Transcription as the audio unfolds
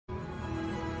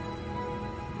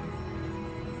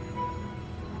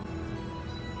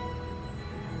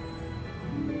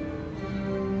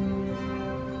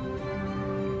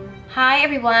Hi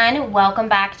everyone, welcome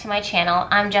back to my channel.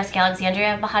 I'm Jessica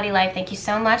Alexandria of Behatilife. Thank you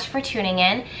so much for tuning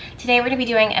in. Today we're going to be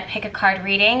doing a pick a card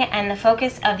reading, and the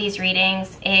focus of these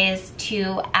readings is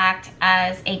to act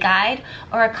as a guide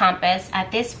or a compass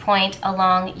at this point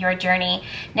along your journey.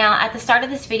 Now at the start of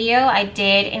this video I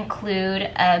did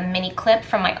include a mini clip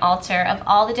from my altar of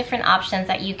all the different options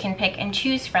that you can pick and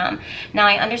choose from. Now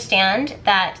I understand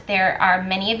that there are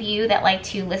many of you that like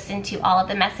to listen to all of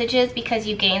the messages because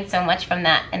you gain so much from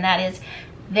that, and that is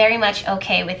very much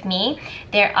okay with me.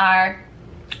 There are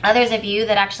others of you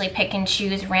that actually pick and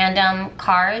choose random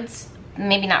cards,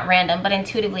 maybe not random, but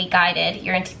intuitively guided.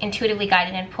 You're intuitively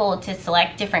guided and pulled to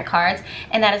select different cards,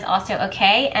 and that is also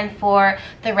okay. And for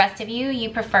the rest of you,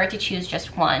 you prefer to choose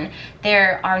just one.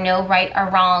 There are no right or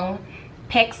wrong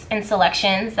picks and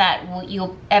selections that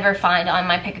you'll ever find on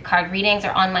my pick a card readings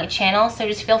or on my channel, so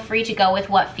just feel free to go with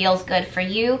what feels good for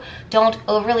you. Don't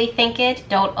overly think it,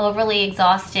 don't overly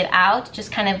exhaust it out,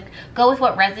 just kind of go with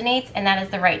what resonates, and that is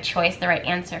the right choice, the right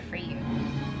answer for you.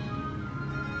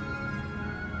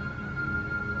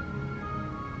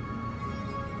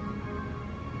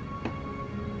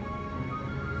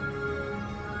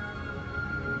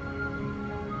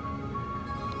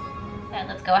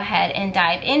 Let's go ahead and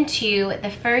dive into the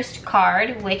first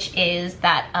card, which is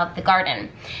that of the garden.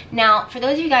 Now, for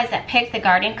those of you guys that picked the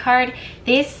garden card,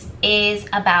 this is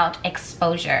about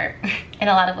exposure in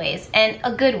a lot of ways, and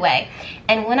a good way.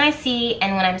 And when I see,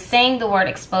 and when I'm saying the word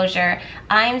exposure,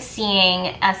 I'm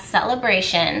seeing a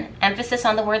celebration, emphasis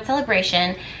on the word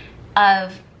celebration,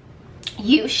 of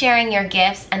you sharing your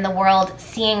gifts and the world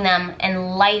seeing them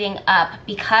and lighting up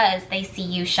because they see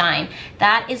you shine.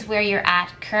 That is where you're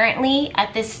at currently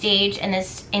at this stage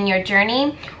in your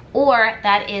journey, or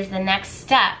that is the next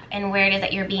step and where it is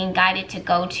that you're being guided to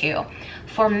go to.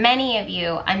 For many of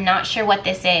you, I'm not sure what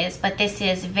this is, but this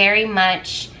is very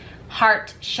much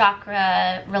heart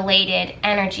chakra related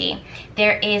energy.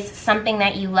 There is something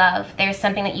that you love. There's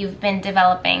something that you've been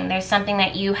developing. There's something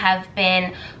that you have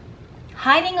been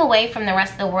hiding away from the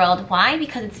rest of the world. Why?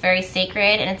 Because it's very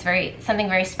sacred and it's something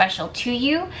very special to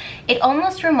you. It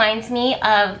almost reminds me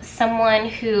of someone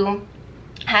who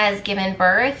has given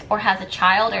birth or has a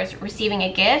child or is receiving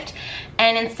a gift,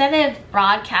 and instead of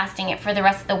broadcasting it for the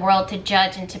rest of the world to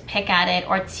judge and to pick at it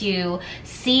or to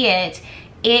see it,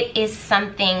 it is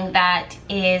something that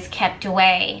is kept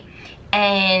away,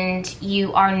 and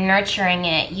you are nurturing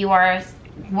it, you are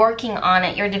working on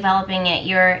it, you're developing it,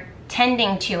 you're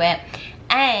tending to it.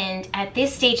 And at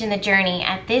this stage in the journey,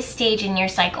 at this stage in your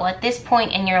cycle, at this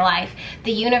point in your life,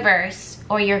 the universe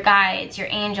or your guides, your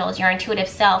angels, your intuitive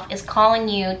self is calling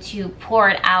you to pour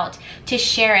it out, to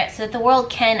share it, so that the world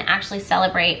can actually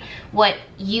celebrate what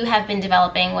you have been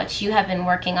developing, what you have been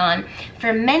working on.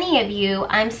 For many of you,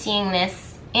 I'm seeing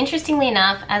this, interestingly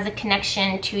enough, as a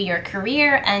connection to your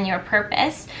career and your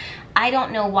purpose. I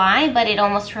don't know why, but it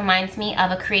almost reminds me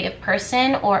of a creative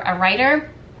person or a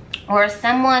writer, or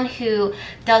someone who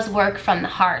does work from the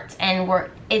heart. And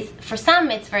work is, for some,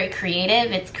 it's very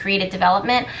creative, it's creative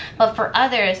development, but for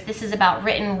others this is about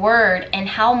written word and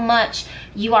how much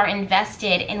you are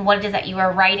invested in what it is that you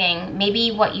are writing.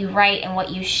 Maybe what you write and what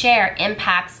you share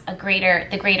impacts the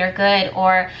greater good,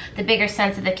 or the bigger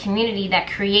sense of the community that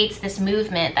creates this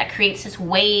movement, that creates this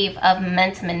wave of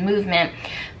momentum and movement.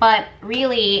 But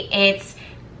really it's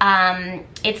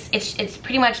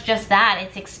pretty much just that.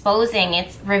 It's exposing,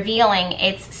 it's revealing,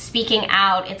 it's speaking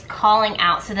out, it's calling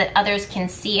out so that others can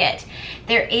see it.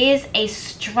 There is a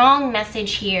strong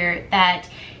message here that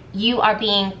you are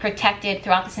being protected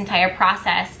throughout this entire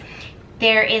process.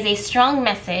 There is a strong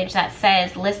message that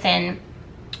says, listen,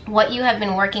 what you have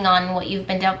been working on, what you've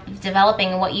been developing,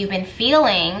 and what you've been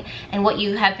feeling, and what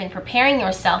you have been preparing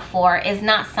yourself for is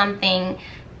not something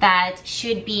that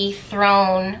should be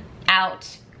thrown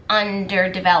out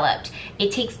underdeveloped.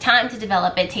 It takes time to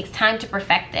develop, it takes time to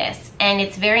perfect this, and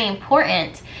it's very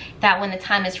important that when the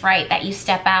time is right that you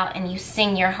step out and you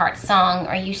sing your heart's song,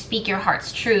 or you speak your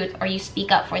heart's truth, or you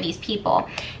speak up for these people.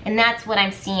 And that's what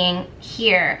I'm seeing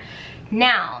here.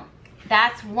 Now,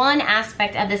 that's one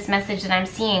aspect of this message that I'm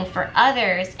seeing. For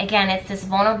others, again, it's this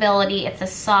vulnerability, it's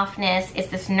this softness, it's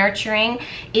this nurturing.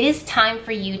 It is time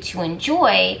for you to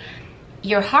enjoy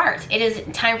your heart. It is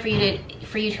time for you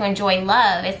to enjoy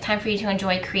love. It's time for you to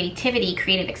enjoy creativity,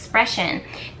 creative expression.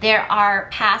 There are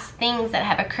past things that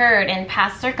have occurred and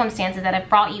past circumstances that have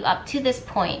brought you up to this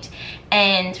point,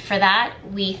 and for that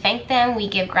we thank them, we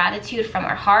give gratitude from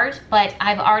our heart. But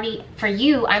for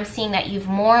you, I'm seeing that you've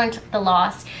mourned the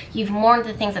loss, you've mourned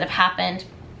the things that have happened,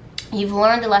 you've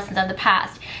learned the lessons of the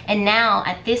past, and now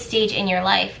at this stage in your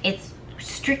life, it's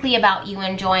strictly about you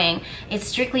enjoying. It's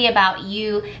strictly about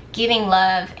you giving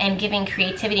love and giving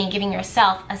creativity and giving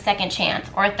yourself a second chance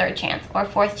or a third chance or a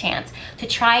fourth chance to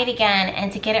try it again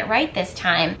and to get it right this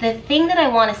time. The thing that I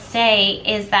want to say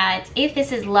is that if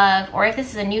this is love or if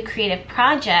this is a new creative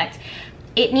project,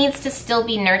 it needs to still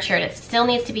be nurtured. It still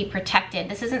needs to be protected.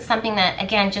 This isn't something that,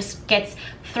 again, just gets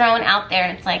thrown out there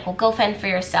and it's like, well, go fend for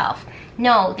yourself.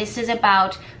 No, this is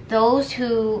about those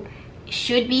who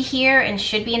should be here and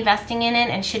should be investing in it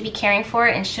and should be caring for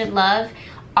it and should love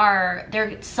they're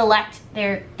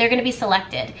going to be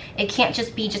selected. It can't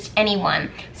just be just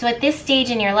anyone. So at this stage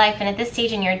in your life and at this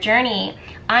stage in your journey,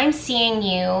 I'm seeing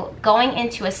you going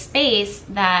into a space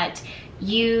that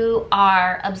you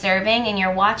are observing and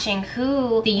you're watching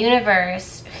who the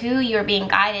universe, who you're being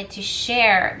guided to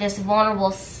share this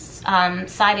vulnerable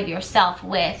side of yourself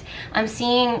with. I'm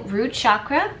seeing root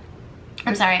chakra.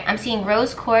 I'm seeing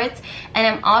rose quartz, and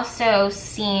I'm also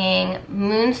seeing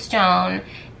moonstone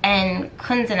and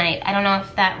kunzanite. I don't know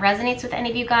if that resonates with any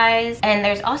of you guys. And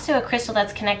there's also a crystal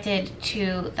that's connected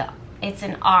to it's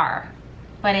an R,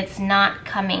 but it's not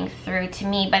coming through to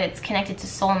me, but it's connected to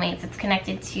soulmates. It's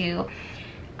connected to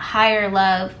higher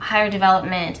love, higher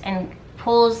development, and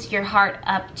pulls your heart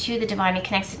up to the divine and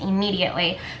connects it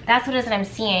immediately. That's what it is that I'm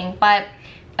seeing. But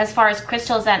as far as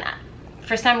crystals, that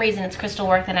for some reason it's crystal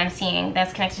work that I'm seeing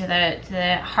that's connected to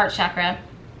the heart chakra.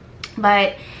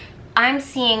 But I'm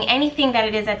seeing anything that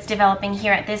it is that's developing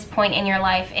here at this point in your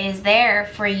life is there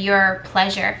for your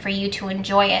pleasure, for you to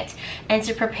enjoy it, and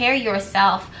to prepare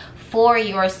yourself for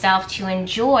yourself to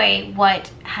enjoy what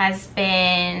has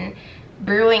been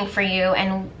brewing for you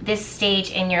and this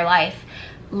stage in your life.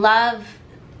 Love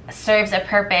serves a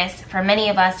purpose for many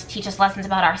of us to teach us lessons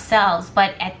about ourselves,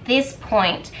 but at this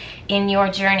point in your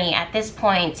journey, at this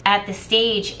point, at the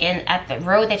stage at the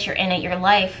road that you're in at your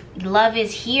life, love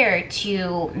is here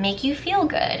to make you feel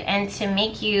good and to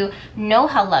make you know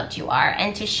how loved you are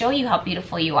and to show you how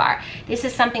beautiful you are. This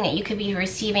is something that you could be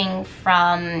receiving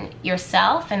from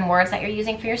yourself and words that you're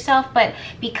using for yourself, but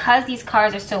because these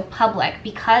cards are so public,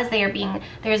 because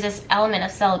there's this element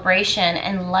of celebration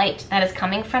and light that is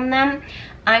coming from them,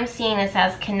 I'm seeing this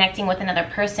as connecting with another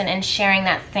person and sharing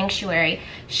that sanctuary,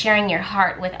 sharing your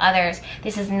heart with others.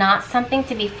 This is not something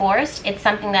to be forced. It's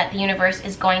something that the universe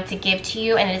is going to give to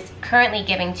you and is currently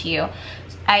giving to you.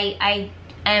 I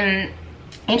am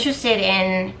interested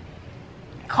in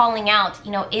calling out,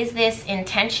 is this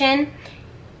intention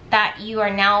that you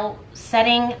are now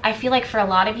setting? I feel like for a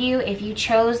lot of you, if you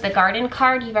chose the garden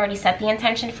card, you've already set the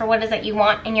intention for what it is that you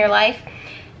want in your life.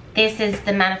 This is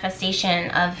the manifestation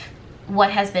of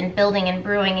what has been building and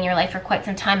brewing in your life for quite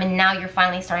some time, and now you're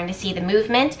finally starting to see the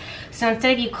movement. So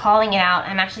instead of you calling it out,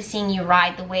 I'm actually seeing you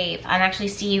ride the wave. I'm actually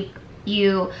seeing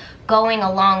you going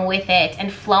along with it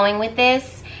and flowing with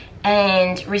this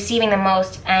and receiving the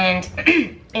most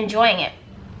and enjoying it.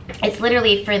 It's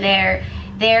literally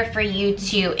there for you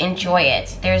to enjoy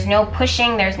it. There's no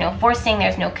pushing, there's no forcing,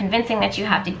 there's no convincing that you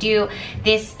have to do.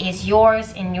 This is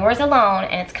yours and yours alone,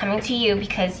 and it's coming to you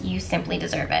because you simply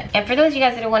deserve it. And for those of you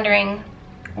guys that are wondering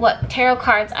what tarot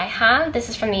cards I have, this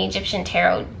is from the Egyptian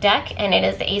Tarot deck, and it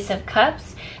is the Ace of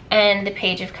Cups and the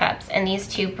Page of Cups, and these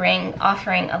two bring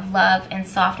offering of love and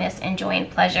softness and joy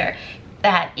and pleasure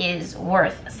that is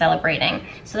worth celebrating.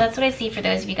 So that's what I see for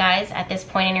those of you guys at this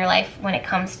point in your life when it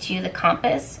comes to the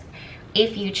compass.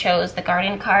 If you chose the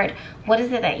garden card, what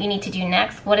is it that you need to do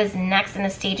next? What is next in the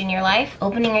stage in your life?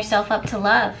 Opening yourself up to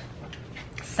love,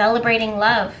 celebrating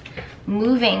love,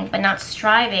 moving but not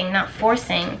striving, not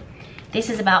forcing. This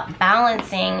is about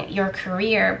balancing your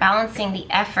career, balancing the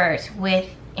effort with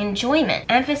enjoyment.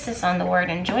 Emphasis on the word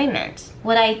enjoyment.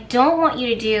 What I don't want you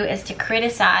to do is to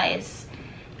criticize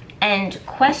and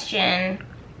question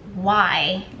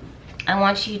why. I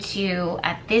want you to,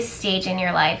 at this stage in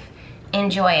your life,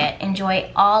 enjoy it.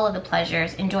 Enjoy all of the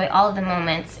pleasures. Enjoy all of the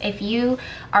moments. If you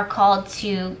are called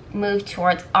to move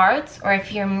towards art, or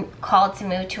if you're called to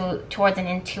move towards an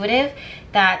intuitive,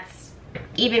 that's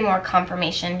even more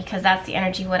confirmation, because that's the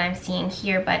energy what I'm seeing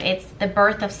here. But it's the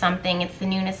birth of something. It's the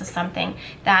newness of something.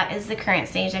 That is the current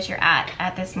stage that you're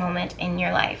at this moment in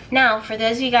your life. Now, for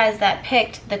those of you guys that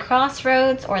picked the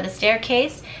Crossroads or the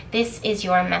Staircase, this is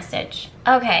your message.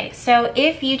 Okay, so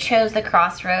if you chose the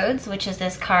Crossroads, which is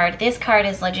this card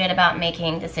is legit about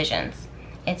making decisions.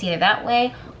 It's either that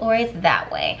way or it's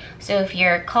that way. So if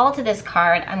you're called to this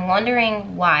card, I'm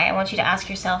wondering why. I want you to ask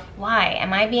yourself, why?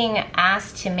 Am I being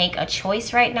asked to make a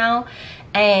choice right now?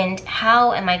 And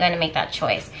how am I going to make that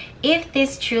choice? If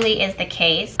this truly is the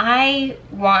case, I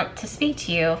want to speak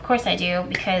to you. Of course I do,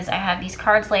 because I have these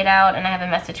cards laid out and I have a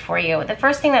message for you. The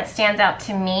first thing that stands out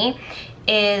to me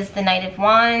is the Knight of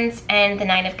Wands and the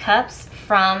Nine of Cups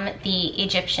from the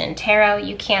Egyptian Tarot.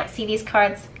 You can't see these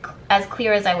cards as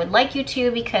clear as I would like you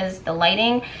to because the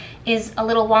lighting is a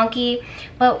little wonky,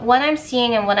 but what I'm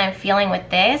seeing and what I'm feeling with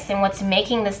this and what's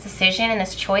making this decision and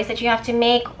this choice that you have to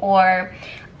make, or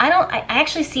I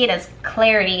actually see it as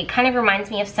clarity. It kind of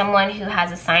reminds me of someone who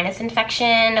has a sinus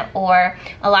infection or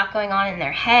a lot going on in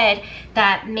their head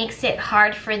that makes it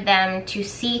hard for them to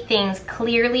see things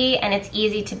clearly, and it's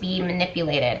easy to be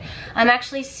manipulated. I'm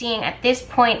actually seeing at this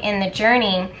point in the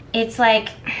journey, it's like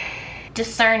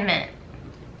discernment.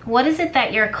 What is it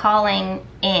that you're calling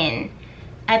in?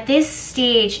 At this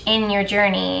stage in your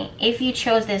journey, if you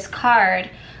chose this card,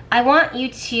 I want you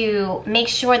to make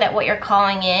sure that what you're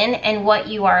calling in and what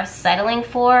you are settling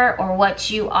for or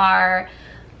what you are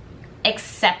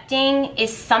accepting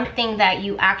is something that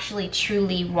you actually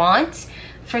truly want.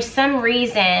 For some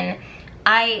reason,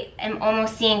 I am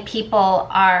almost seeing people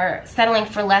are settling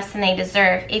for less than they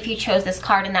deserve if you chose this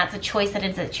card, and that's a choice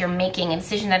that you're making, a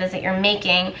decision that you're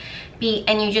making,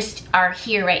 and you just are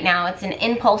here right now. It's an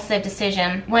impulsive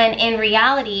decision, when in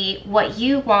reality, what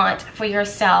you want for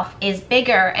yourself is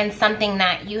bigger and something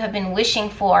that you have been wishing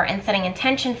for and setting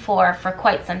intention for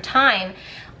quite some time.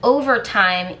 Over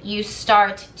time, you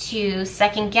start to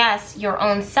second guess your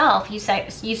own self. You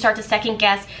start to second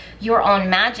guess your own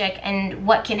magic and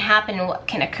what can happen and what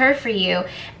can occur for you.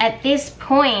 At this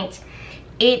point,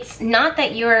 it's not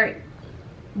that your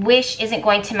wish isn't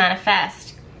going to manifest.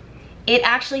 It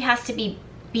actually has to be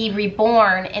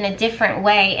reborn in a different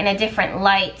way, in a different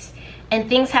light, and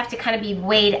things have to kind of be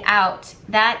weighed out.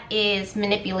 That is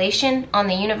manipulation on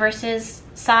the universe's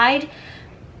side,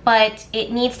 but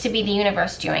it needs to be the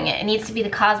universe doing it. It needs to be the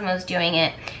cosmos doing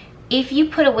it. If you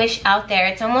put a wish out there,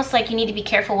 it's almost like you need to be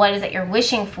careful what it is that you're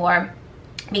wishing for,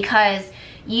 because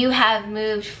you have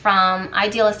moved from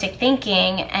idealistic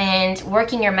thinking and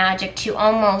working your magic to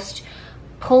almost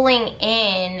pulling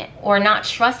in or not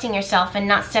trusting yourself and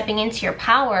not stepping into your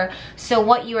power. So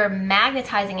what you are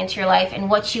magnetizing into your life and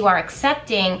what you are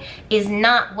accepting is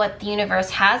not what the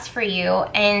universe has for you.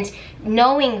 And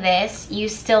knowing this, you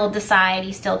still decide,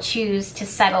 you still choose to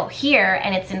settle here,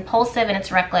 and it's impulsive and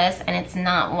it's reckless and it's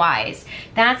not wise.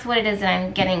 That's what it is that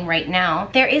I'm getting right now.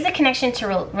 There is a connection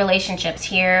to relationships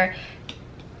here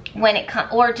when it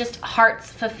comes, or just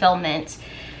heart's fulfillment.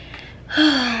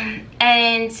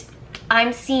 And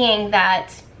I'm seeing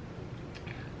that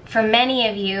for many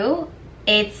of you,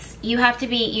 you have to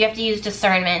use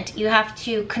discernment. You have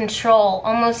to control,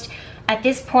 almost at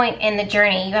this point in the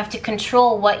journey, you have to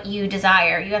control what you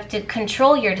desire. You have to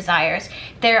control your desires.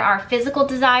 There are physical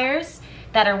desires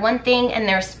that are one thing, and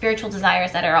there are spiritual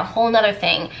desires that are a whole nother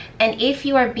thing. And if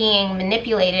you are being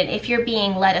manipulated, if you're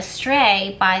being led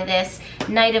astray by this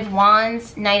Knight of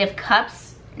Wands, Knight of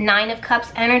Cups, Nine of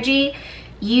Cups energy,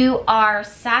 you are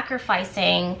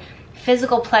sacrificing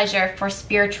physical pleasure for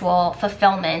spiritual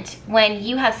fulfillment when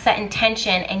you have set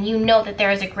intention and you know that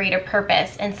there is a greater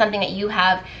purpose and something that you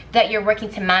have, that you're working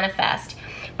to manifest.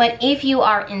 But if you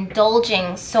are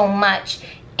indulging so much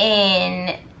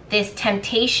in this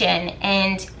temptation,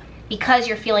 and because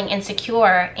you're feeling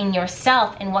insecure in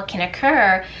yourself and what can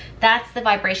occur, that's the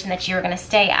vibration that you're going to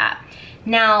stay at.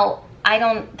 Now,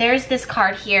 there's this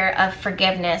card here of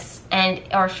forgiveness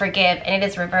or forgive, and it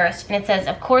is reversed, and it says,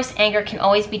 of course anger can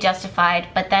always be justified,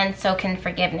 but then so can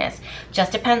forgiveness.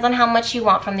 Just depends on how much you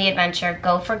want from the adventure.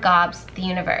 Go for gobs, the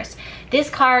universe. This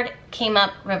card came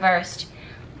up reversed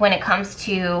when it comes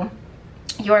to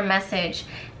your message,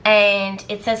 and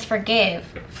it says forgive.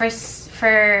 For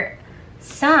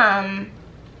some,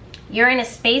 you're in a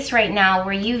space right now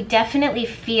where you definitely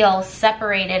feel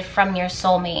separated from your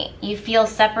soulmate. You feel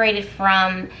separated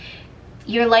from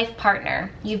your life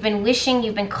partner. You've been wishing,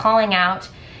 you've been calling out,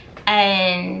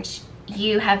 and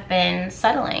you have been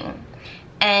settling.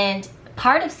 And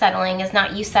part of settling is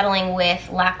not you settling with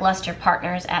lackluster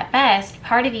partners at best.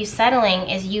 Part of you settling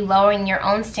is you lowering your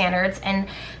own standards and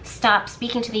stop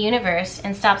speaking to the universe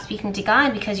and stop speaking to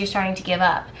God because you're starting to give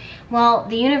up. Well,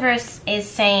 the universe is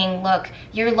saying, look,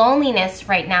 your loneliness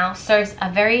right now serves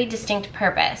a very distinct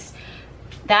purpose.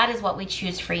 That is what we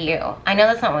choose for you. I know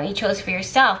that's not what you chose for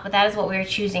yourself, but that is what we're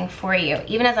choosing for you.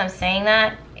 Even as I'm saying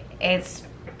that, it's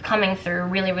coming through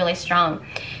really, really strong.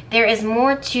 There is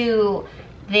more to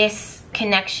this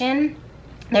connection.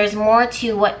 There's more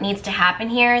to what needs to happen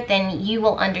here than you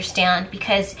will understand,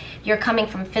 because you're coming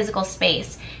from physical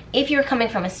space. If you're coming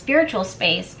from a spiritual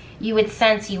space, you would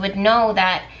sense, you would know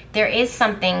that there is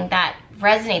something that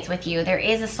resonates with you. There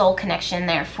is a soul connection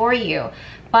there for you.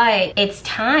 but it's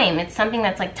time. It's something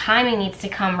that's like timing needs to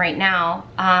come right now,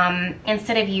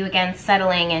 instead of you again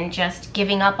settling and just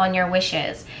giving up on your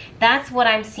wishes. That's what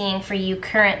I'm seeing for you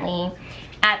currently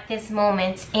at this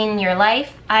moment in your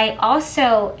life. I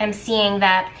also am seeing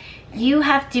that you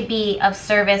have to be of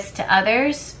service to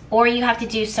others, or you have to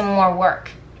do some more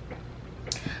work.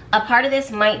 A part of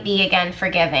this might be, again,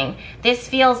 forgiving. This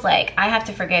feels like I have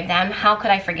to forgive them. How could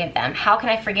I forgive them? How can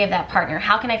I forgive that partner?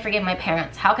 How can I forgive my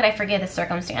parents? How could I forgive the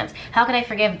circumstance? How could I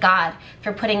forgive God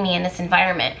for putting me in this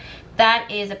environment? That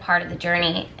is a part of the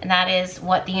journey, and that is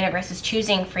what the universe is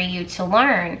choosing for you to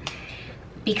learn.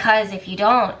 Because if you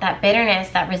don't, that bitterness,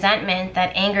 that resentment,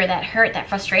 that anger, that hurt, that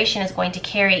frustration is going to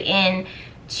carry in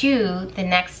to the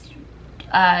next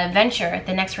venture,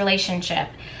 the next relationship.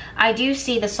 I do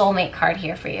see the soulmate card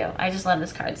here for you. I just love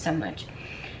this card so much.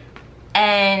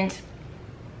 And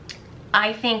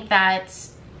I think that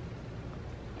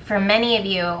for many of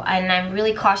you, and I'm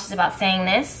really cautious about saying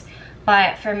this,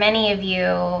 but for many of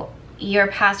you, your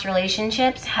past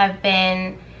relationships have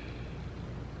been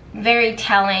very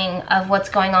telling of what's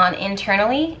going on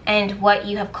internally and what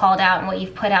you have called out and what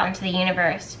you've put out into the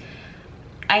universe.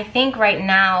 I think right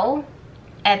now,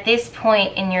 at this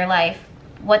point in your life,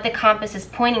 what the compass is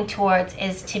pointing towards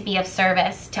is to be of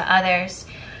service to others.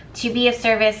 To be of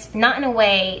service, not in a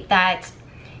way that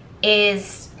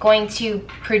is going to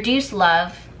produce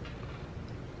love,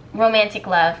 romantic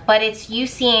love, but it's you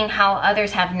seeing how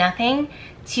others have nothing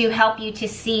to help you to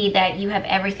see that you have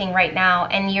everything right now,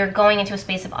 and you're going into a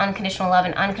space of unconditional love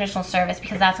and unconditional service,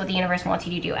 because that's what the universe wants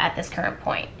you to do at this current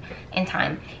point in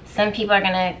time. Some people are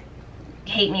gonna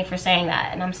hate me for saying that,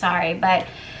 and I'm sorry, but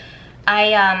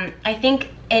I think,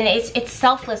 and it's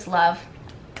selfless love,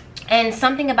 and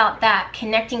something about that,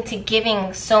 connecting to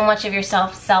giving so much of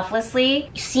yourself selflessly,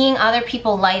 seeing other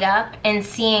people light up and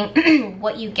seeing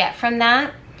what you get from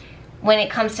that when it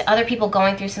comes to other people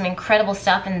going through some incredible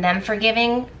stuff and them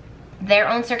forgiving their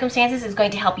own circumstances is going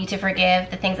to help you to forgive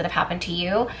the things that have happened to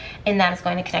you, and that is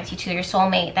going to connect you to your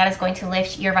soulmate. That is going to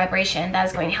lift your vibration. That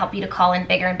is going to help you to call in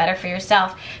bigger and better for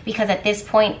yourself, because at this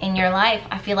point in your life,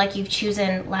 I feel like you've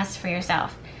chosen less for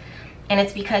yourself. And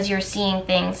it's because you're seeing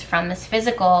things from this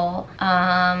physical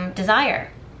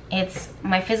desire. It's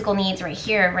my physical needs right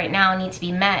here, right now, need to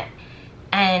be met.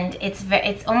 And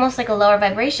it's almost like a lower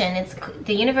vibration. It's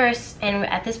the universe, and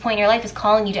at this point in your life, is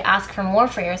calling you to ask for more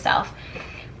for yourself.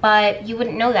 But you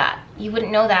wouldn't know that. You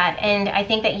wouldn't know that. And I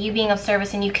think that you being of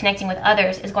service and you connecting with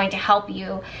others is going to help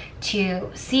you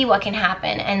to see what can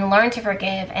happen and learn to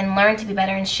forgive and learn to be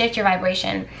better and shift your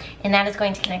vibration. And that is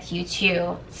going to connect you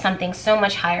to something so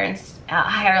much higher and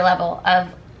higher level of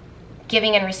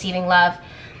giving and receiving love,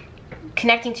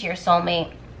 connecting to your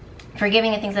soulmate,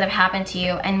 forgiving the things that have happened to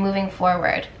you, and moving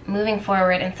forward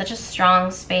in such a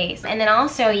strong space. And then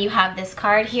also you have this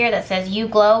card here that says, you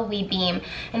glow, we beam.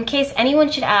 In case anyone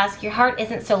should ask, your heart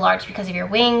isn't so large because of your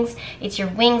wings, it's your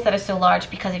wings that are so large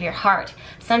because of your heart.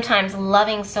 Sometimes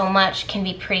loving so much can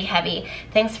be pretty heavy.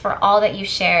 Thanks for all that you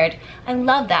shared. I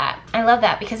love that. I love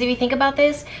that, because if you think about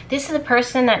this is a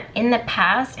person that in the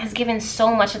past has given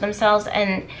so much of themselves,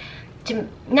 and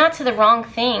not to the wrong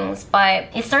things, but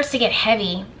it starts to get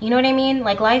heavy. You know what I mean?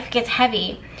 Like, life gets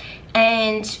heavy,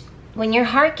 and when your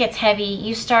heart gets heavy,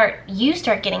 you start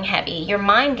getting heavy. Your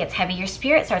mind gets heavy. Your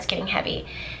spirit starts getting heavy,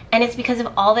 and it's because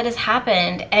of all that has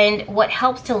happened. And what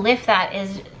helps to lift that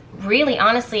is really,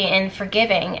 honestly, in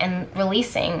forgiving and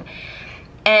releasing.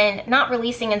 And not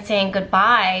releasing and saying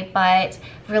goodbye, but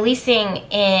releasing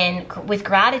with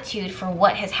gratitude for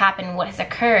what has happened, what has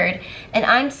occurred. And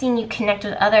I'm seeing you connect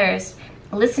with others,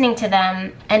 listening to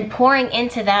them and pouring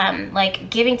into them, like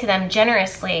giving to them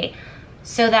generously,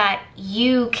 so that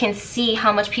you can see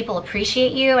how much people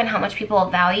appreciate you and how much people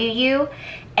value you.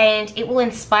 And it will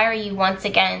inspire you once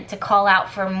again to call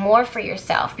out for more for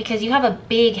yourself, because you have a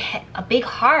big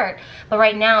heart, but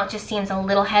right now it just seems a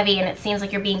little heavy, and it seems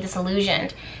like you're being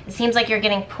disillusioned. It seems like you're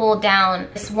getting pulled down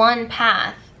this one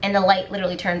path and the light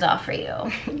literally turns off for you.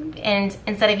 And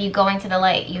instead of you going to the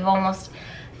light, you've almost,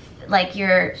 like,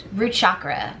 your root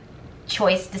chakra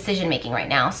choice decision making right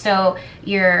now. So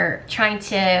you're trying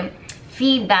to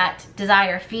feed that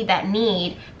desire, feed that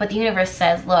need, but the universe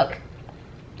says, look,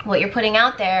 what you're putting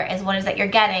out there is what it is that you're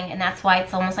getting. And that's why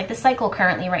it's almost like the cycle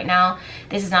currently right now.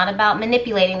 This is not about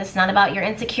manipulating. This is not about your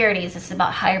insecurities. This is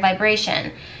about higher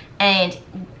vibration. And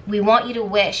we want you to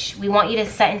wish. We want you to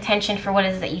set intention for what it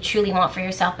is that you truly want for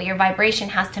yourself. But your vibration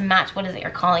has to match what it is that you're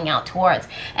calling out towards.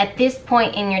 At this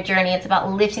point in your journey, it's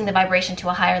about lifting the vibration to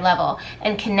a higher level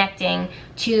and connecting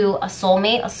to a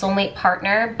soulmate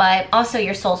partner, but also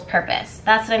your soul's purpose.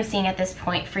 That's what I'm seeing at this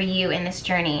point for you in this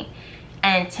journey.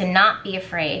 and to not be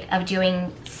afraid of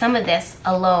doing some of this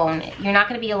alone. You're not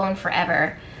going to be alone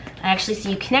forever. I actually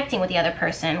see you connecting with the other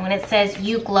person. When it says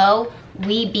you glow,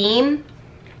 we beam,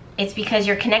 it's because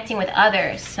you're connecting with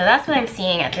others. So that's what I'm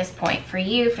seeing at this point for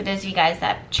you, for those of you guys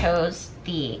that chose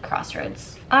the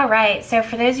Crossroads. All right, so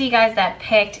for those of you guys that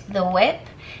picked the Whip,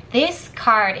 this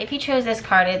card, if you chose this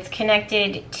card, it's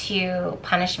connected to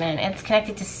punishment. It's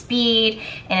connected to speed,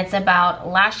 and it's about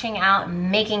lashing out,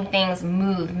 making things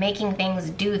move, making things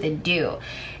do the do.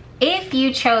 If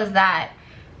you chose that,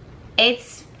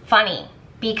 it's funny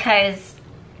because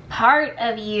part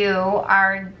of you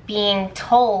are being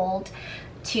told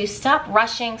to stop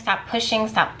rushing, stop pushing,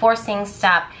 stop forcing,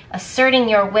 stop asserting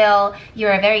your will.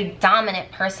 You're a very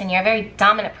dominant person. You're a very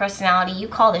dominant personality. You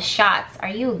call the shots. Are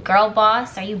you a girl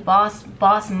boss? Are you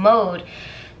boss mode?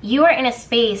 You are in a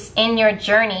space in your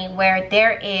journey where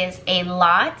there is a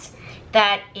lot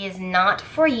that is not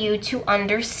for you to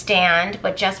understand,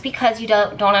 but just because you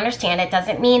don't understand it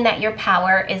doesn't mean that your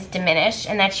power is diminished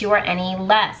and that you are any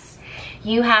less.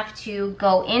 You have to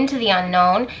go into the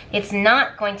unknown. It's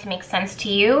not going to make sense to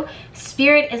you.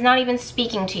 Spirit is not even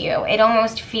speaking to you. It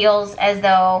almost feels as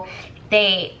though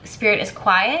Spirit is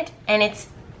quiet, and it's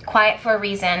quiet for a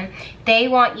reason. They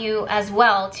want you as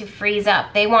well to freeze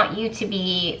up. They want you to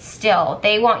be still.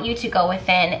 They want you to go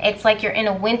within. It's like you're in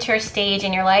a winter stage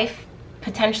in your life,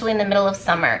 potentially in the middle of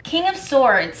summer. King of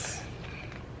Swords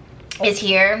is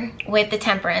here with the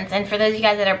Temperance, and for those of you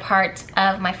guys that are part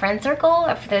of my friend circle,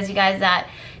 or for those of you guys that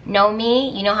know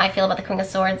me, you know how I feel about the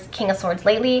King of Swords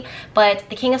lately, but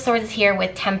the King of Swords is here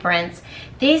with Temperance.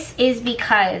 This is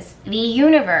because the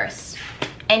universe,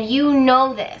 and you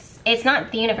know this, it's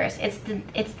not the universe, it's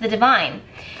the divine.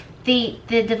 The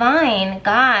divine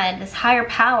God, this higher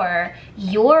power,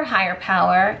 your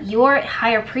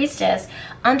higher priestess,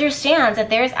 understands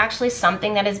that there's actually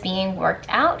something that is being worked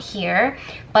out here,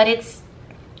 but it's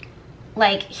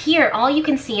like here, all you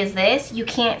can see is this. You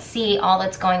can't see all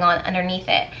that's going on underneath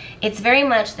it. It's very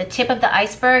much the tip of the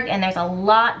iceberg, and there's a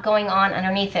lot going on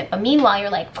underneath it. But meanwhile,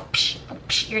 you're like,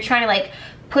 you're trying to like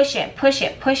push it, push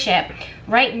it, push it.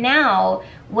 Right now,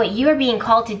 what you are being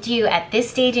called to do at this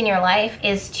stage in your life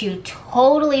is to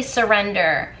totally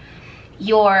surrender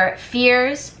your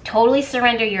fears, totally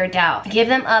surrender your doubt. Give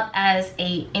them up as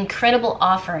an incredible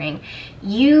offering.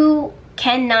 You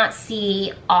cannot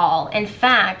see all. In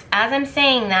fact, as I'm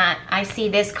saying that, I see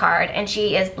this card, and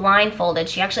she is blindfolded.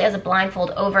 She actually has a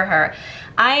blindfold over her.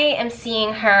 I am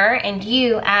seeing her and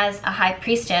you as a high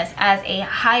priestess, as a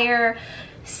higher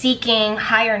seeking,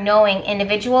 higher knowing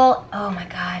individual. Oh my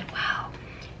God, wow.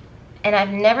 And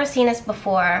I've never seen this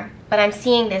before, but I'm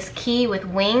seeing this key with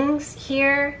wings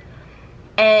here.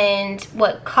 And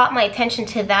what caught my attention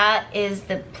to that is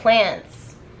the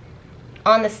plants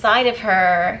on the side of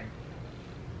her.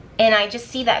 And I just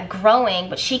see that growing,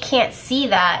 but she can't see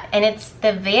that. And it's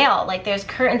the veil, like there's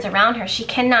curtains around her. She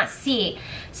cannot see.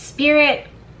 Spirit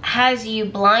has you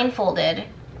blindfolded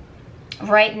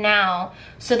right now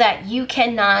so that you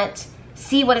cannot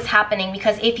see what is happening,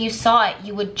 because if you saw it,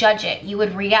 you would judge it, you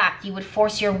would react, you would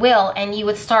force your will, and you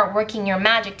would start working your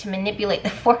magic to manipulate the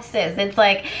forces. It's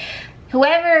like,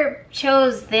 whoever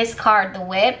chose this card, the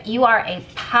Whip, you are a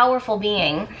powerful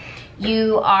being.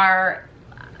 You are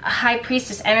a high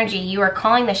priestess energy. You are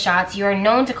calling the shots. You are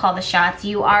known to call the shots.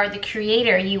 You are the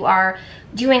creator. You are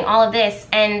doing all of this,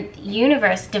 and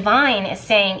universe, divine is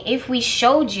saying, if we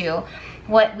showed you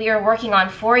what we are working on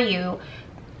for you,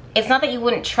 it's not that you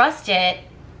wouldn't trust it,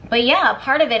 but yeah,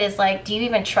 part of it is like, do you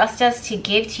even trust us to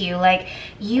give to you? Like,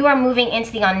 you are moving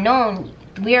into the unknown.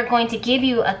 We are going to give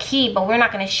you a key, but we're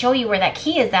not going to show you where that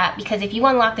key is at, because if you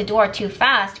unlock the door too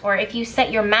fast, or if you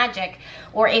set your magic,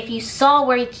 or if you saw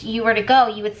where you were to go,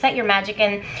 you would set your magic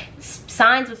and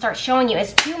signs would start showing you,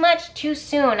 it's too much, too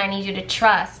soon, I need you to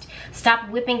trust. Stop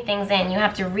whipping things in. You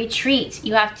have to retreat.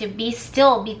 You have to be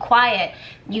still, be quiet.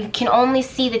 You can only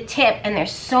see the tip, and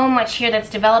there's so much here that's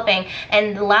developing.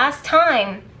 And the last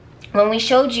time when we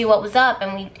showed you what was up,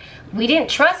 and we didn't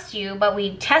trust you, but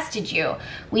we tested you.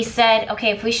 We said,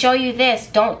 okay, if we show you this,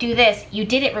 don't do this. You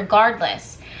did it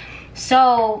regardless.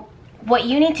 So what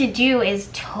you need to do is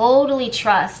totally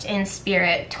trust in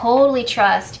spirit, totally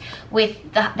trust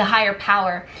with the higher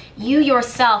power. You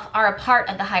yourself are a part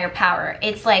of the higher power.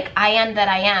 It's like, I am that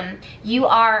I am. You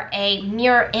are a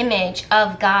mirror image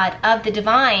of God, of the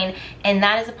divine, and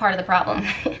that is a part of the problem,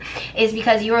 is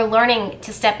because you are learning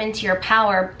to step into your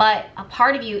power, but a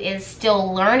part of you is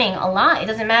still learning a lot. It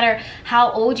doesn't matter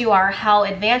how old you are, how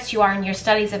advanced you are in your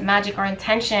studies of magic or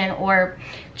intention or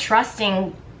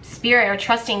trusting spirit or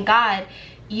trusting God,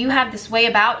 you have this way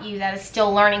about you that is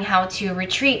still learning how to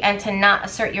retreat and to not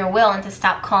assert your will and to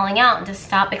stop calling out and to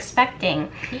stop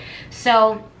expecting.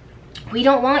 So we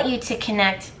don't want you to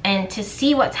connect and to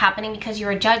see what's happening because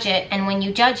you're a judge it. And when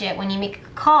you judge it, when you make a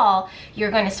call,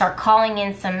 you're going to start calling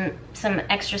in some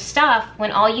extra stuff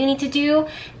when all you need to do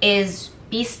is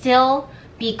be still,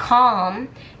 be calm,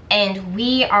 and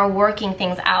we are working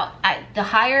things out. The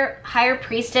higher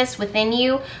priestess within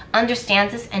you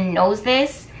understands this and knows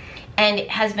this, and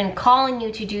has been calling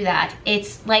you to do that.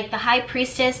 It's like the high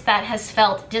priestess that has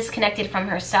felt disconnected from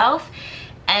herself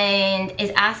and is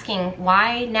asking,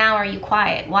 why now are you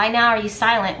quiet? Why now are you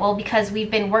silent? Well, because we've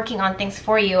been working on things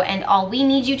for you, and all we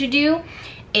need you to do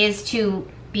is to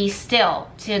be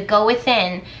still, to go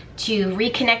within, to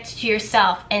reconnect to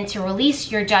yourself, and to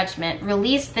release your judgment,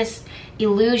 release this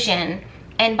illusion.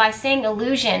 And by saying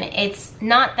illusion, it's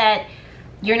not that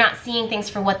you're not seeing things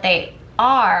for what they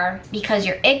are because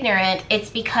you're ignorant. It's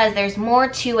because there's more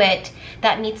to it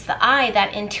that meets the eye,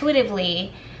 that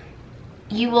intuitively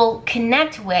you will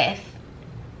connect with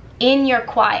in your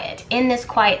quiet, in this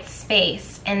quiet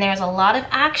space. And there's a lot of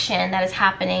action that is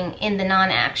happening in the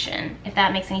non-action, if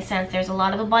that makes any sense. There's a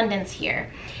lot of abundance here.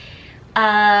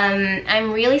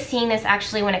 I'm really seeing this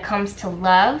actually when it comes to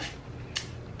love.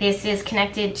 This is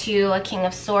connected to a King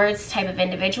of Swords type of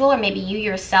individual, or maybe you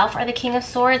yourself are the King of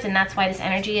Swords, and that's why this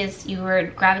energy is you were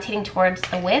gravitating towards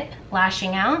the whip,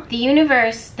 lashing out. The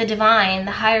universe, the divine,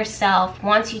 the higher self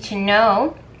wants you to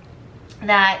know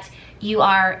that you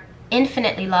are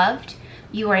infinitely loved.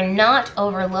 You are not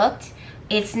overlooked.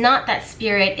 It's not that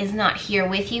spirit is not here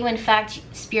with you. In fact,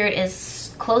 spirit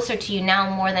is closer to you now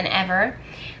more than ever.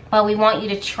 But we want you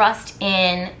to trust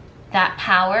in that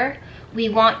power. We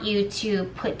want you to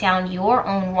put down your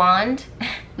own wand.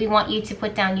 We want you to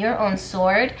put down your own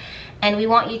sword. And we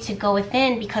want you to go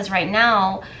within, because right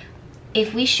now,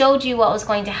 if we showed you what was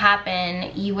going to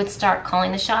happen, you would start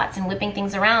calling the shots and whipping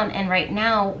things around. And right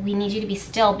now, we need you to be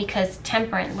still, because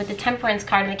temperance, with the temperance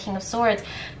card and the King of Swords,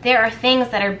 there are things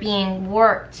that are being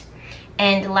worked.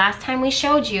 And the last time we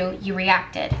showed you, you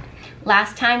reacted.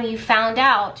 Last time you found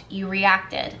out, you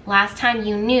reacted. Last time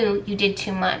you knew, you did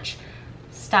too much.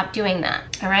 Stop doing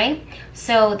that, all right?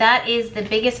 So that is the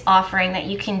biggest offering that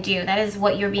you can do. That is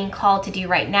what you're being called to do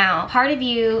right now. Part of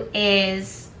you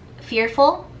is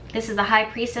fearful. This is the high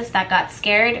priestess that got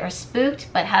scared or spooked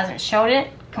but hasn't showed it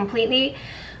completely.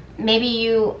 Maybe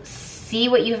you see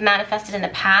what you've manifested in the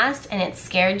past and it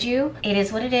scared you. It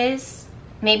is what it is.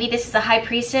 Maybe this is a high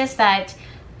priestess that,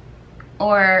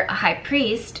 or a high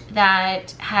priest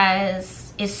that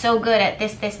is so good at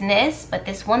this, and this, but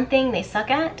this one thing they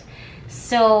suck at.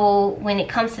 So when it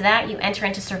comes to that, you enter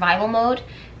into survival mode,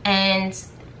 and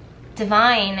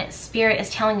divine spirit is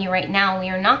telling you right now, we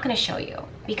are not going to show you,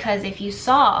 because if you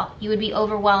saw, you would be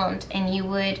overwhelmed and you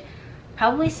would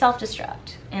probably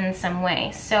self-destruct in some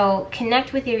way. So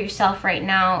connect with yourself right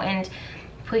now and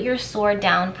put your sword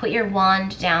down, put your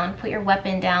wand down, put your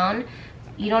weapon down.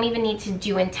 You don't even need to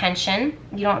do intention.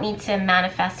 You don't need to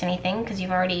manifest anything because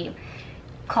you've already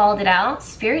called it out.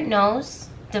 Spirit knows.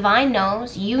 Divine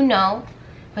knows, you know,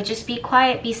 but just be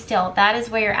quiet, be still. That is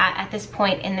where you're at this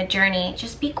point in the journey.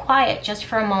 Just be quiet just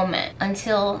for a moment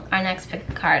until our next pick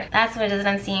card. That's what it is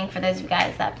I'm seeing for those of you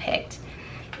guys that picked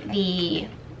the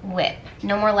whip.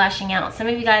 No more lashing out. Some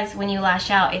of you guys, when you lash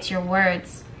out, it's your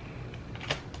words.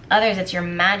 Others, it's your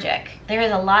magic. There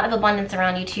is a lot of abundance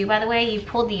around you too, by the way. You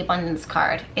pulled the abundance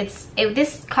card.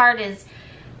 This card is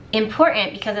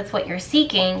important because it's what you're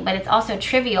seeking, but it's also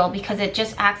trivial because it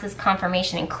just acts as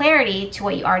confirmation and clarity to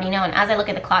what you already know. And as I look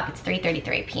at the clock, it's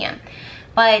 3:33 p.m.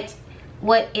 But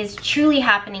what is truly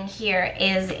happening here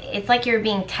is it's like you're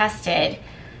being tested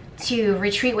to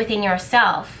retreat within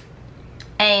yourself,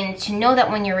 and to know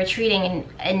that when you're retreating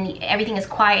and everything is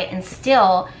quiet and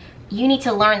still, you need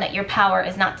to learn that your power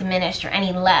is not diminished or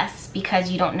any less because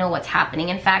you don't know what's happening.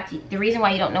 In fact, the reason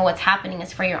why you don't know what's happening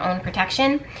is for your own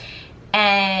protection.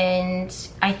 And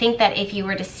I think that if you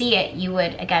were to see it, you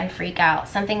would again freak out.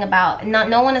 Something about,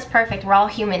 no one is perfect, we're all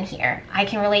human here. I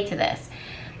can relate to this.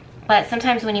 But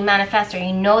sometimes when you manifest or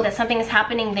you know that something is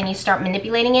happening, then you start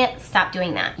manipulating it. Stop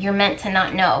doing that. You're meant to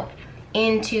not know.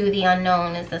 Into the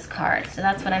unknown is this card. So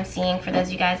that's what I'm seeing for those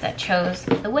of you guys that chose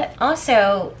the whip.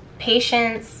 Also,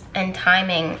 patience and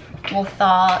timing will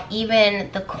thaw even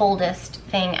the coldest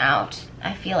thing out.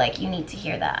 I feel like you need to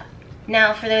hear that.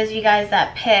 Now, for those of you guys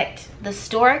that picked the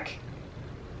Stork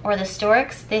or the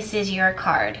Storks, this is your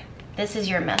card. This is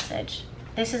your message.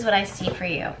 This is what I see for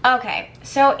you. Okay,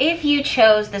 so if you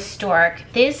chose the Stork,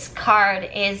 this card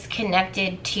is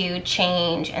connected to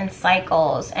change and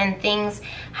cycles and things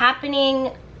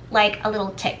happening like a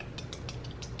little tick.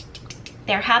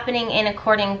 they're happening in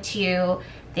according to,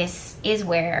 this is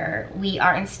where we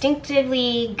are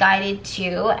instinctively guided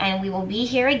to, and we will be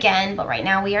here again, but right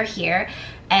now we are here,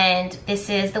 and this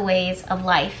is the ways of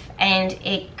life, and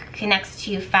it connects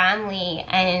to family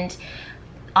and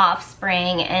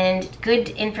offspring and good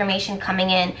information coming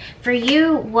in. For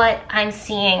you, what I'm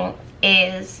seeing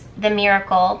is the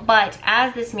miracle, but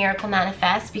as this miracle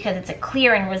manifests, because it's a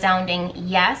clear and resounding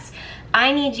yes,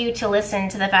 I need you to listen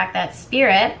to the fact that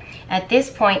Spirit, at this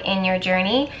point in your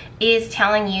journey, is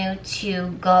telling you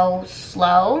to go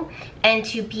slow and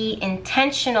to be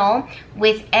intentional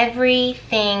with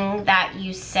everything that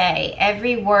you say,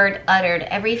 every word uttered,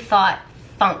 every thought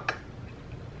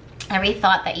every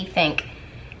thought that you think,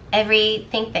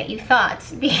 everything that you thought.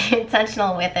 Be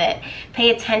intentional with it.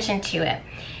 Pay attention to it.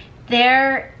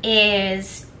 There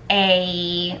is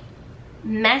a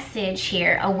message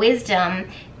here, a wisdom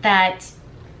that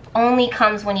only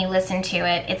comes when you listen to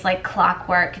it. It's like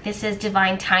clockwork. This is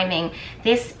divine timing.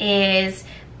 This is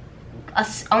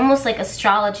almost like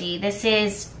astrology. This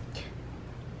is,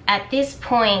 at this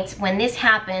point, when this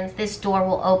happens, this door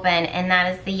will open, and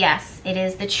that is the yes. It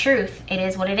is the truth. It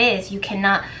is what it is. You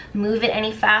cannot move it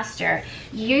any faster.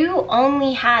 You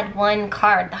only had one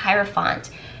card, the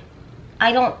Hierophant.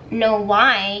 I don't know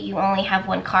why you only have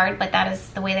one card, but that is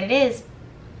the way that it is.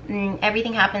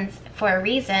 Everything happens for a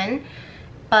reason,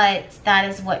 but that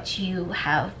is what you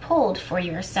have pulled for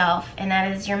yourself, and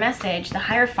that is your message, the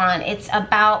Hierophant. It's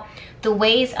about the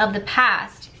ways of the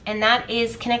past, and that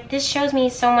is this shows me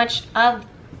so much of,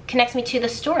 connects me to the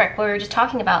Stork, what we were just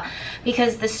talking about,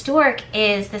 because the Stork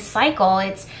is the cycle,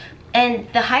 and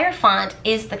the Hierophant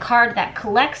is the card that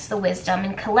collects the wisdom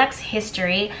and collects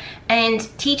history and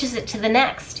teaches it to the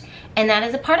next. And that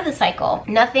is a part of the cycle.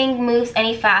 Nothing moves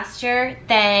any faster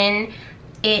than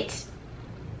it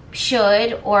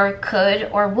should or could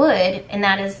or would, and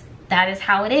that is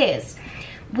how it is.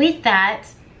 With that,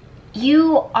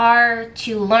 you are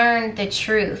to learn the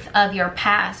truth of your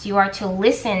past. You are to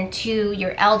listen to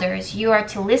your elders. You are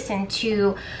to listen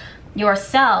to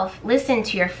yourself, listen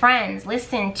to your friends,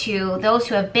 listen to those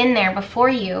who have been there before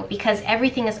you, because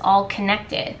everything is all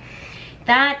connected.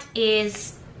 That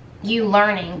is you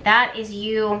learning. That is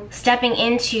you stepping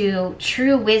into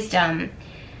true wisdom.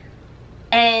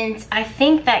 And I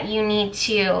think that you need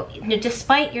to,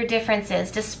 despite your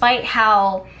differences, despite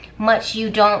how much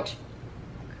you don't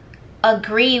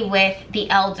agree with the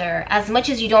elder, as much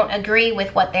as you don't agree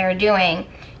with what they're doing,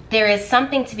 there is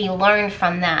something to be learned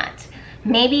from that.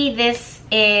 Maybe this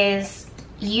is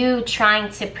you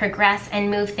trying to progress and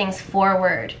move things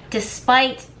forward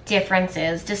despite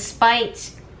differences,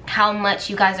 despite how much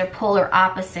you guys are polar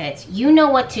opposites. You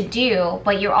know what to do,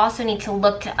 but you also need to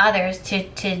look to others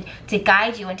to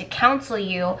guide you and to counsel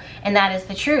you, and that is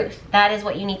the truth. That is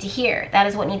what you need to hear. That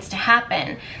is what needs to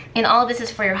happen. And all of this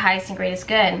is for your highest and greatest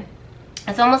good.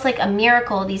 It's almost like a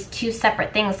miracle, these two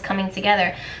separate things coming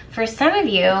together. For some of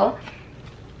you,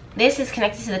 this is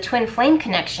connected to the twin flame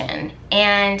connection,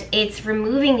 and it's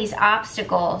removing these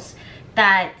obstacles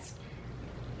that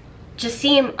just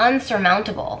seem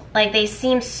unsurmountable. Like they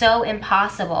seem so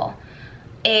impossible.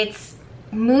 It's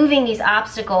moving these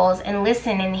obstacles and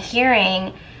listening and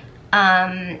hearing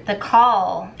the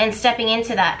call and stepping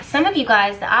into that. Some of you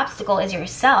guys, the obstacle is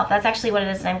yourself. That's actually what it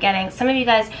is that I'm getting. Some of you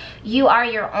guys, you are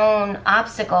your own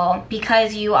obstacle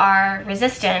because you are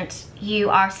resistant, you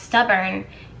are stubborn,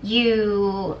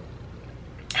 you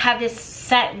have this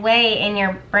set way in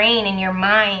your brain, in your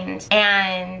mind,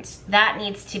 and that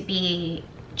needs to be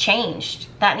changed.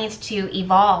 That needs to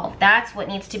evolve. That's what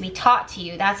needs to be taught to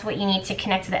you. That's what you need to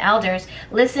connect to the elders.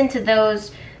 Listen to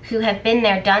those who have been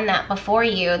there, done that before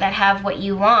you, that have what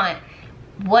you want.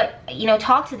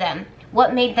 Talk to them.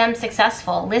 What made them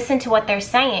successful? Listen to what they're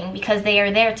saying, because they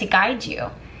are there to guide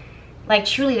you. Like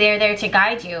truly, they're there to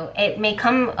guide you. It may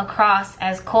come across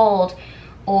as cold,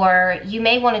 or you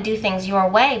may want to do things your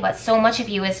way, but so much of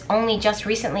you is only just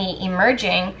recently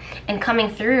emerging and coming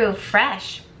through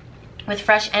fresh, with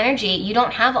fresh energy. You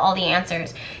don't have all the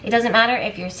answers. It doesn't matter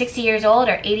if you're 60 years old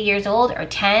or 80 years old or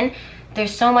 10.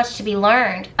 There's so much to be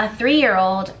learned. A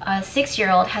 3-year-old, a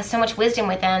 6-year-old has so much wisdom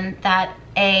with them that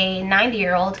a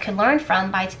 90-year-old could learn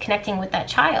from by connecting with that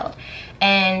child,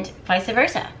 and vice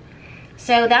versa.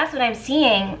 So that's what I'm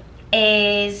seeing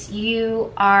is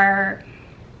you are,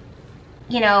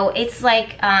 it's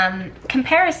like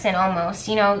comparison almost,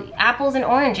 apples and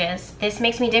oranges. This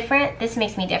makes me different, this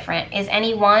makes me different. Is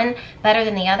any one better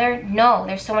than the other? No,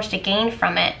 there's so much to gain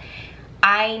from it.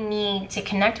 I need to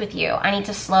connect with you. I need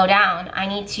to slow down. I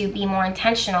need to be more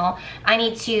intentional. I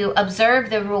need to observe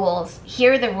the rules,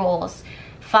 hear the rules,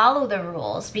 follow the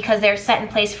rules because they're set in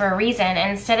place for a reason,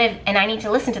 and I need to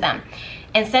listen to them.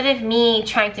 Instead of me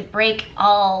trying to break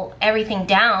everything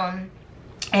down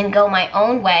and go my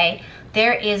own way,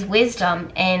 there is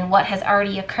wisdom in what has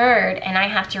already occurred, and I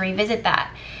have to revisit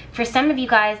that. For some of you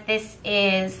guys, this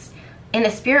is, in the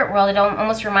spirit world, it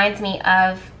almost reminds me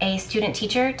of a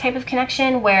student-teacher type of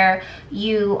connection where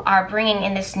you are bringing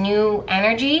in this new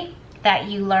energy that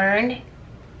you learned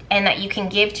and that you can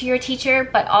give to your teacher,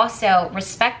 but also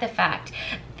respect the fact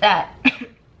that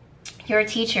your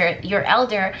teacher, your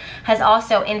elder, has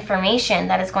also information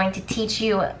that is going to teach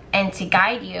you and to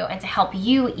guide you and to help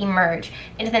you emerge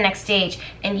into the next stage,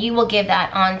 and you will give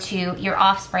that on to your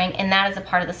offspring, and that is a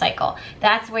part of the cycle.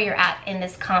 That's where you're at in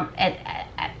this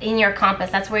in your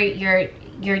compass. That's where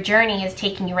your journey is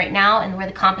taking you right now, and where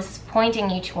the compass is pointing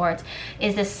you towards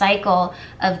is this cycle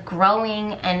of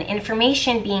growing and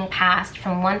information being passed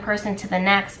from one person to the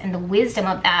next, and the wisdom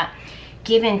of that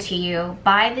given to you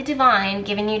by the divine,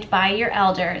 given you by your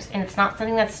elders, and it's not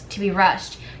something that's to be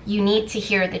rushed. You need to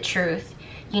hear the truth.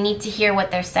 You need to hear what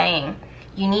they're saying.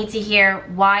 You need to hear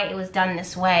why it was done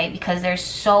this way, because there's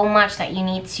so much that you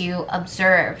need to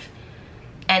observe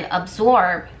and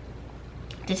absorb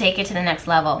to take it to the next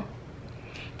level.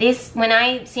 When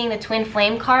I'm seeing the twin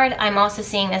flame card, I'm also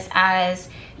seeing this as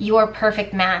your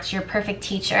perfect match, your perfect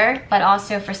teacher, but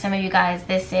also for some of you guys,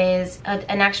 this is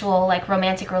an actual like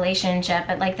romantic relationship,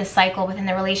 but like the cycle within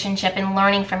the relationship, and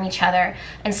learning from each other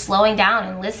and slowing down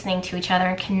and listening to each other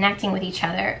and connecting with each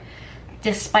other,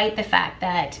 despite the fact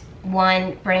that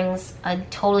one brings a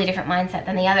totally different mindset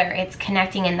than the other. It's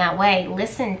connecting in that way.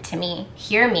 Listen to me,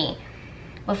 hear me.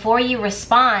 Before you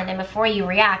respond and before you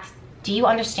react, do you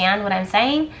understand what I'm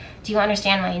saying? Do you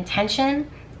understand my intention?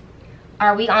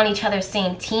 Are we on each other's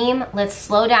same team? Let's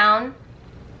slow down.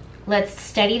 Let's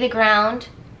steady the ground.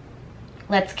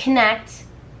 Let's connect,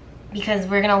 because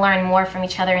we're gonna learn more from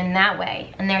each other in that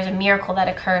way. And there's a miracle that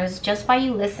occurs just by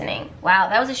you listening. Wow,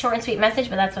 that was a short and sweet message,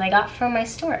 but that's what I got from my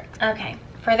stork. Okay,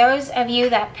 for those of you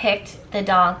that picked the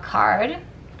dog card,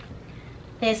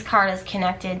 this card is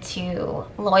connected to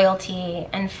loyalty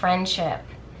and friendship.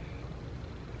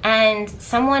 And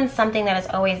something that is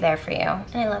always there for you.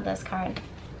 And I love this card.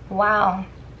 Wow.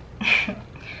 I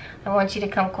want you to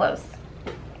come close.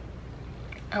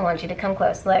 I want you to come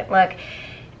close. Look,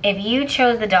 if you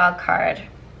chose the dog card,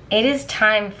 it is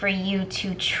time for you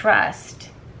to trust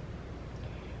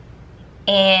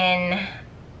in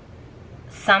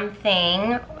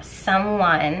something,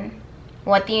 someone,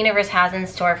 what the universe has in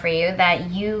store for you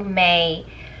that you may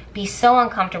be so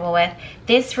uncomfortable with.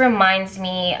 This reminds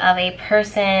me of a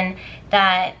person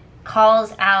that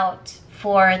calls out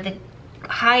for the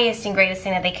highest and greatest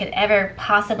thing that they could ever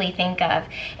possibly think of,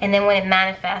 and then when it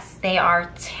manifests, they are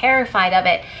terrified of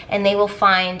it, and they will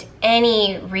find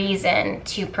any reason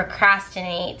to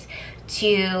procrastinate,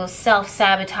 to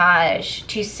self-sabotage,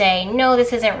 to say, no,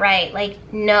 this isn't right. Like,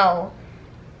 no,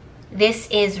 this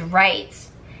is right.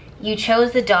 You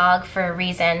chose the dog for a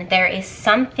reason. There is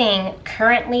something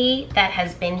currently that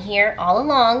has been here all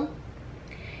along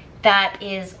that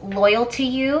is loyal to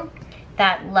you,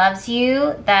 that loves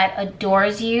you, that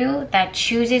adores you, that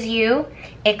chooses you.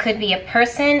 It could be a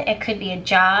person, it could be a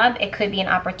job, it could be an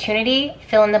opportunity,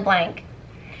 fill in the blank.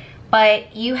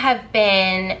 But you have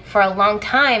been, for a long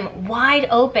time, wide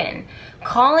open,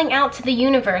 calling out to the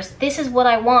universe, this is what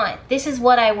I want. This is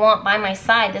what I want by my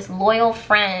side, this loyal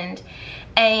friend.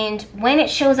 And when it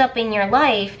shows up in your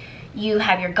life, you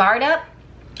have your guard up,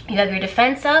 you have your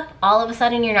defense up, all of a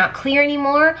sudden you're not clear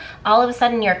anymore, all of a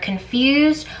sudden you're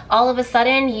confused, all of a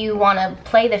sudden you want to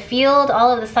play the field,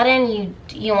 all of a sudden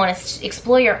you want to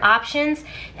explore your options.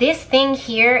 This thing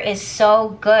here is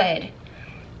so good.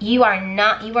 You are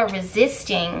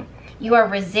resisting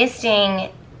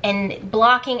and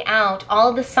blocking out all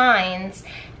of the signs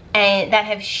and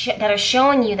that are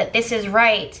showing you that this is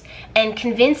right, and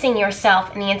convincing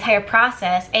yourself in the entire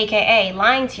process, aka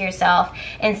lying to yourself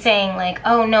and saying like,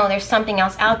 oh no, there's something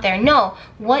else out there. No,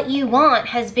 what you want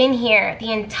has been here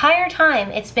the entire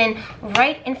time. It's been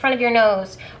right in front of your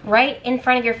nose, right in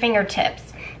front of your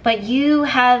fingertips. But you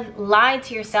have lied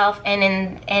to yourself,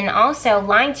 and also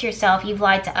lying to yourself, you've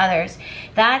lied to others.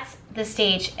 That's the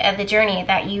stage of the journey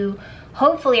that you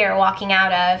hopefully are walking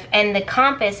out of, and the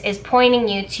compass is pointing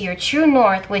you to your true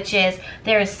north, which is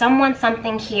there is someone,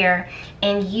 something here,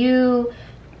 and you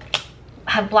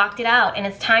have blocked it out, and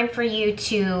it's time for you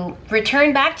to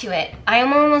return back to it. I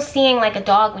am almost seeing like a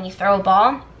dog when you throw a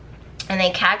ball and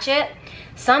they catch it.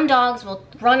 Some dogs will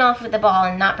run off with the ball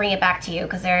and not bring it back to you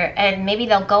because and maybe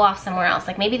they'll go off somewhere else.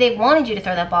 Like maybe they wanted you to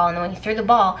throw that ball, and then when you threw the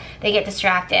ball, they get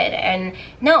distracted. And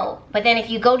no, but then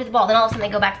if you go to the ball, then all of a sudden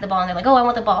they go back to the ball and they're like, oh, I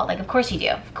want the ball. Like, of course you do.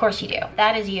 Of course you do.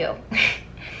 That is you.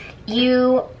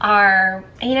 You are,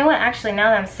 you know what, actually,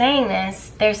 now that I'm saying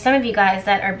this, there's some of you guys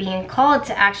that are being called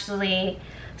to actually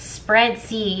spread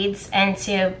seeds and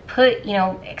to put, you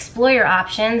know, explore your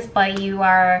options, but you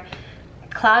are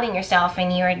clouding yourself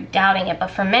and you're doubting it. But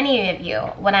for many of you,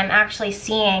 what I'm actually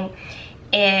seeing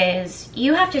is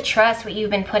you have to trust what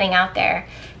you've been putting out there.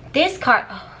 This card,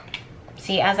 oh,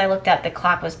 see, as I looked up, the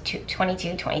clock was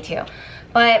 22:22.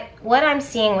 But what I'm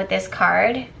seeing with this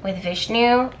card, with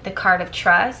Vishnu, the card of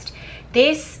trust,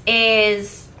 this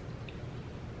is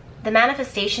the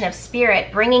manifestation of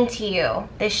spirit bringing to you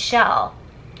this shell,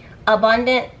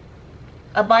 abundance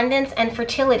and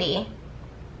fertility,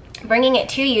 bringing it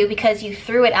to you because you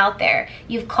threw it out there.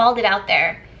 You've called it out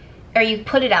there, or you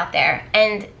put it out there,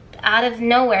 and out of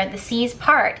nowhere, the seas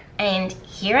part, and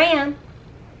here I am,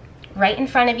 right in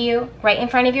front of you, right in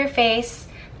front of your face,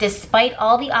 despite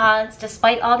all the odds,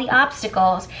 despite all the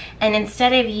obstacles. And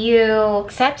instead of you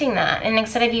accepting that, and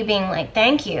instead of you being like,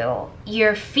 thank you,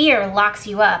 your fear locks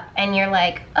you up, and you're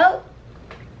like, oh,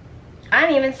 I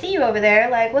didn't even see you over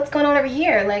there. Like, what's going on over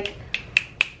here? Like,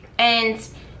 and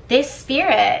this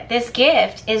spirit, this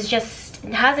gift is just,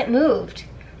 hasn't moved.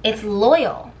 It's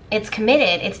loyal, it's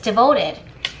committed, it's devoted.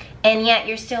 And yet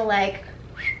you're still like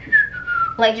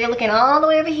you're looking all the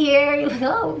way over here. You're like,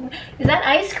 oh, is that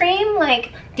ice cream?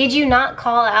 Like, did you not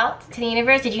call out to the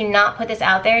universe? Did you not put this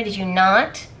out there? Did you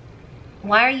not?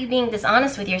 Why are you being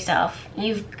dishonest with yourself?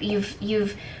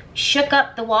 You've shook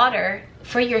up the water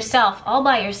for yourself, all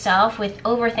by yourself, with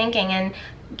overthinking and,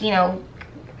 you know,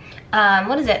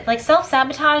 what is it? Like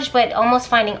self-sabotage, but almost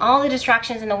finding all the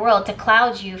distractions in the world to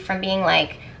cloud you from being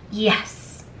like, yes.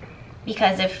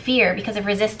 Because of fear, because of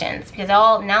resistance, because now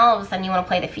all of a sudden you want to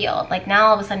play the field. Like now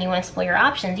all of a sudden you want to explore your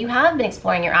options. You have been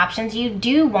exploring your options. You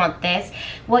do want this.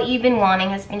 What you've been wanting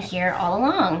has been here all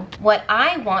along. What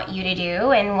I want you to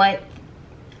do, and what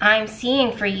I'm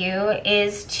seeing for you,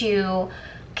 is to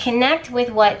connect with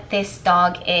what this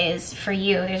dog is for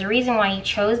you. There's a reason why you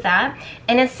chose that.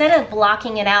 And instead of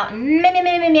blocking it out, meow, meow,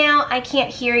 meow, meow, I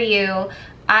can't hear you,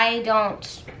 I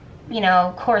don't, you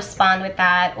know, correspond with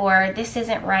that, or this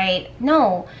isn't right.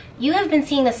 No, you have been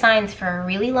seeing the signs for a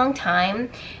really long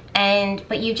time,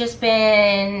 but you've just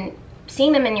been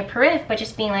seeing them in your periphery, but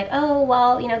just being like, oh,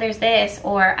 well, you know, there's this,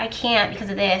 or I can't because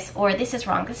of this, or this is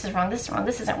wrong, this is wrong, this is wrong,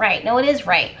 this isn't right. No, it is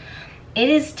right. It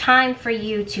is time for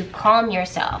you to calm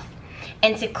yourself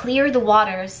and to clear the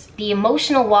waters, the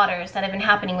emotional waters that have been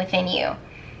happening within you.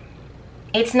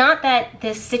 It's not that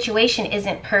this situation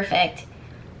isn't perfect.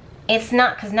 It's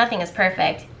not, because nothing is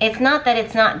perfect. It's not that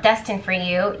it's not destined for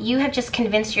you. You have just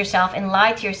convinced yourself and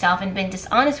lied to yourself and been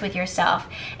dishonest with yourself.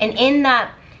 And in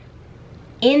that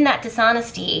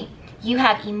dishonesty, you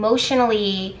have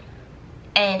emotionally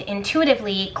and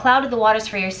intuitively clouded the waters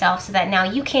for yourself so that now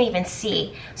you can't even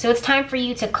see. So it's time for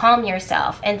you to calm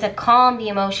yourself and to calm the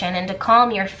emotion and to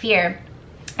calm your fear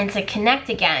and to connect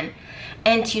again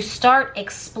and to start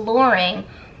exploring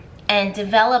and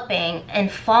developing and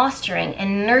fostering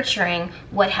and nurturing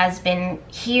what has been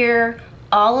here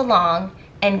all along,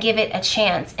 and give it a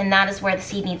chance. And that is where the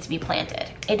seed needs to be planted.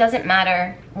 It doesn't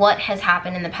matter what has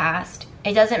happened in the past.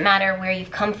 It doesn't matter where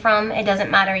you've come from. It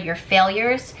doesn't matter your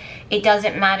failures. It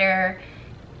doesn't matter,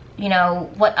 you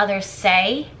know, what others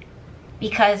say,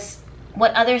 because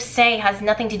what others say has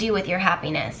nothing to do with your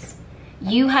happiness.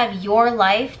 You have your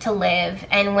life to live,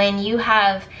 and when you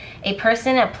have a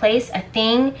person, a place, a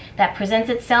thing that presents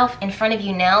itself in front of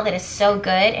you now that is so good,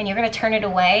 and you're going to turn it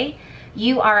away,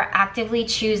 you are actively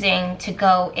choosing to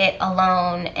go it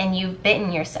alone, and you've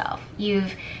bitten yourself.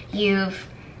 You've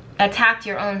attacked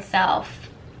your own self.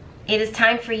 It is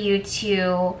time for you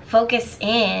to focus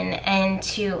in and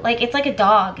to, like, it's like a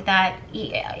dog that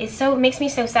is so, it makes me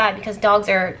so sad because dogs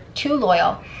are too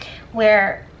loyal,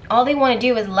 where all they want to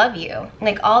do is love you.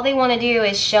 Like, all they want to do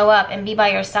is show up and be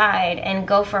by your side and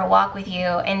go for a walk with you,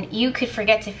 and you could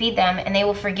forget to feed them and they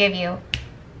will forgive you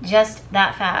just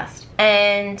that fast.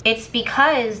 And it's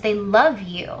because they love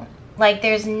you. Like,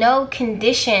 there's no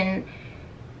condition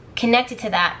connected to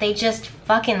that. They just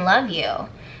fucking love you.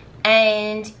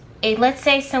 And let's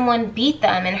say someone beat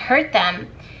them and hurt them,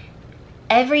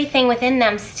 everything within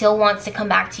them still wants to come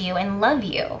back to you and love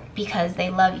you because they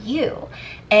love you.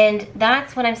 And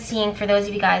that's what I'm seeing for those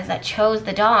of you guys that chose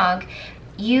the dog.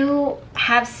 You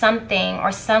have something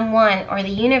or someone or the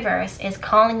universe is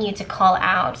calling you to call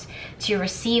out to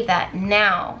receive that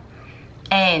now.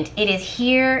 and it is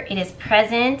here, it is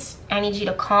present. I need you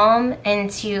to calm and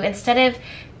to, instead of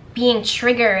being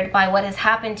triggered by what has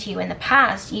happened to you in the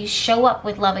past, you show up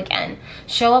with love again.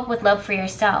 Show up with love for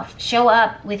yourself. Show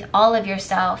up with all of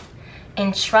yourself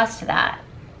and trust that,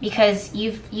 because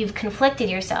you've conflicted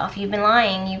yourself. You've been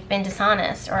lying, you've been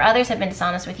dishonest, or others have been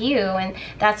dishonest with you, and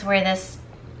that's where this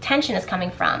tension is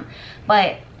coming from.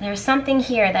 But there's something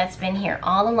here that's been here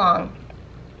all along.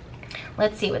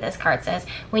 Let's see what this card says.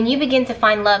 When you begin to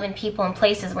find love in people and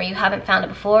places where you haven't found it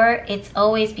before, it's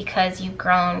always because you've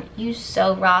grown. You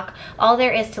so rock. All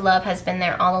there is to love has been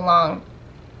there all along.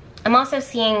 I'm also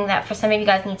seeing that for some of you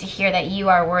guys need to hear that you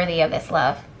are worthy of this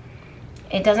love.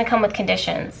 It doesn't come with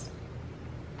conditions.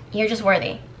 You're just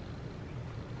worthy.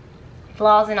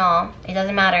 Flaws and all, it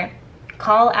doesn't matter.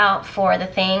 Call out for the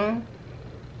thing,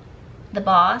 the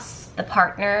boss, the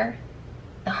partner,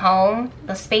 the home,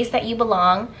 the space that you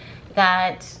belong,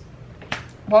 that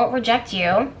won't reject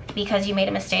you because you made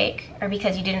a mistake, or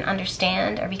because you didn't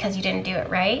understand, or because you didn't do it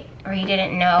right, or you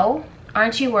didn't know.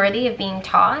 Aren't you worthy of being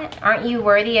taught? Aren't you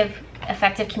worthy of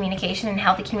effective communication and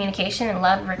healthy communication and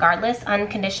love regardless,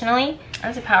 unconditionally?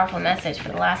 That's a powerful message for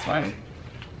the last one.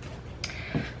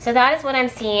 So that is what I'm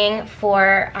seeing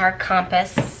for our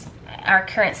compass, our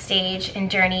current stage and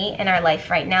journey in our life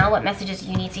right now, what messages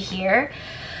you need to hear.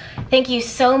 Thank you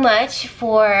so much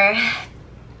for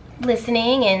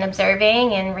listening and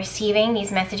observing and receiving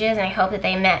these messages, and I hope that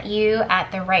they met you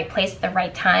at the right place at the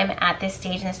right time at this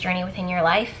stage in this journey within your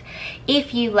life.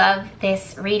 If you love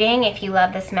this reading, if you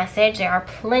love this message, there are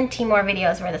plenty more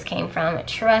videos where this came from.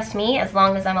 Trust me, as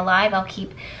long as I'm alive, I'll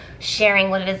keep sharing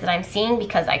what it is that I'm seeing,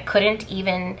 because I couldn't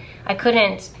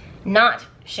not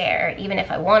share even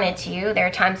if I wanted to. There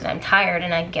are times when I'm tired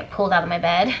and I get pulled out of my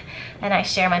bed and I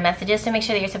share my messages. So make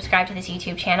sure that you're subscribed to this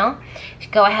YouTube channel.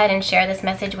 Go ahead and share this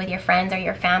message with your friends or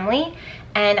your family,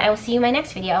 and I will see you in my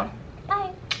next video.